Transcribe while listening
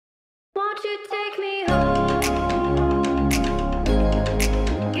you take me home?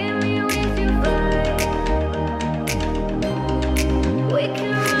 Give me wings to fly. We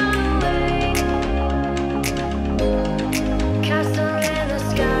can run away. Castle in the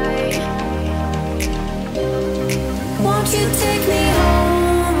sky. Won't you take me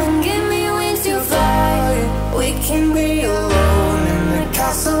home and give me wings to fly? We can be alone in the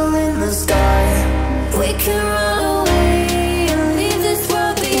castle in the sky. We can run away and leave this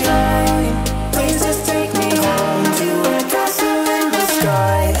world behind. Places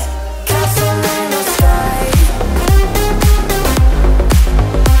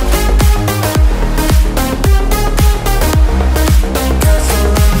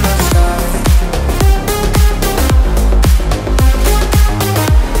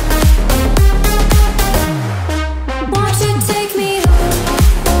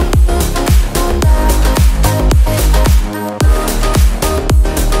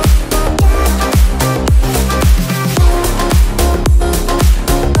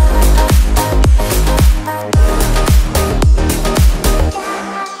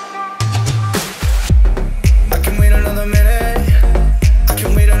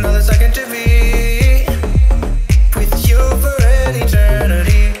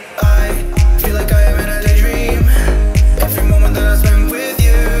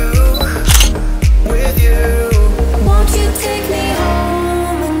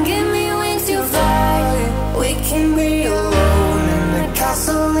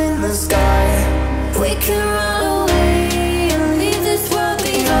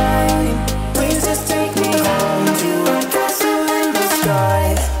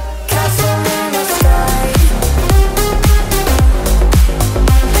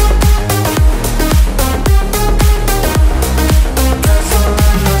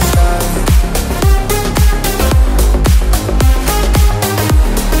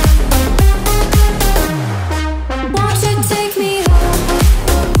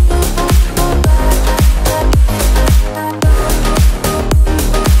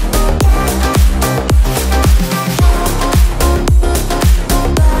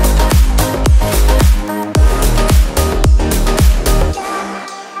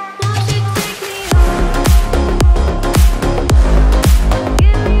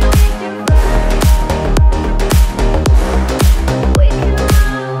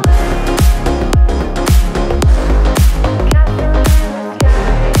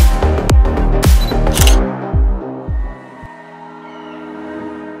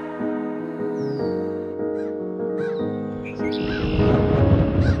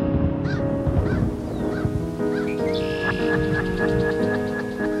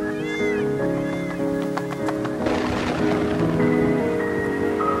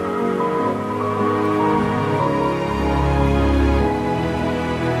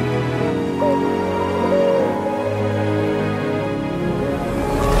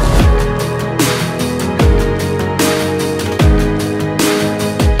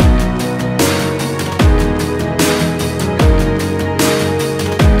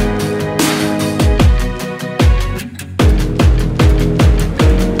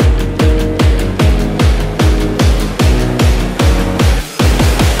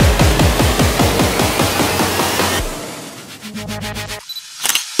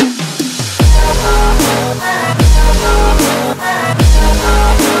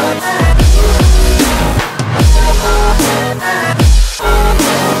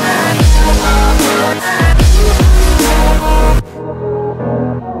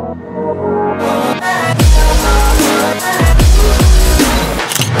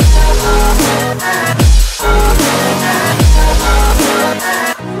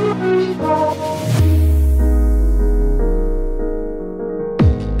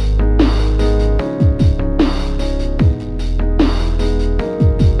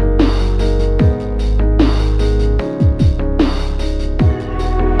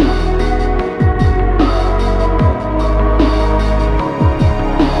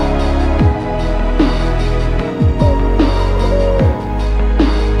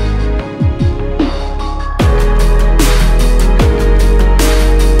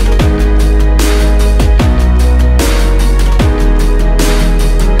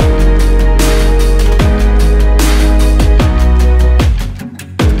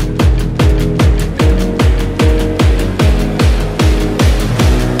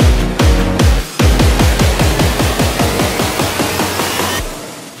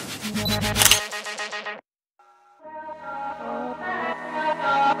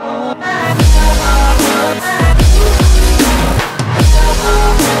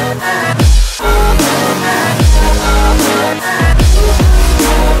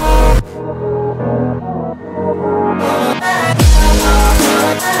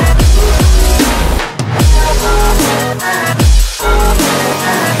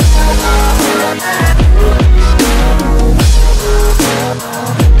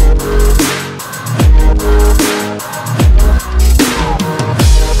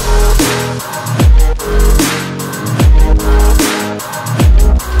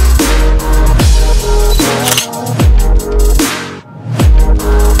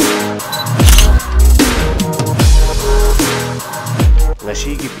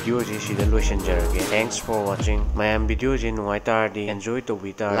ngasi gi video ji sida loisenjarage. Thanks for watching. Mayam video ji nungai tardi enjoy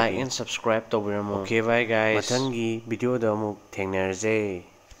tobita like and subscribe tobiramo. Okay bye guys. Mathangi video da amuk thengnarje.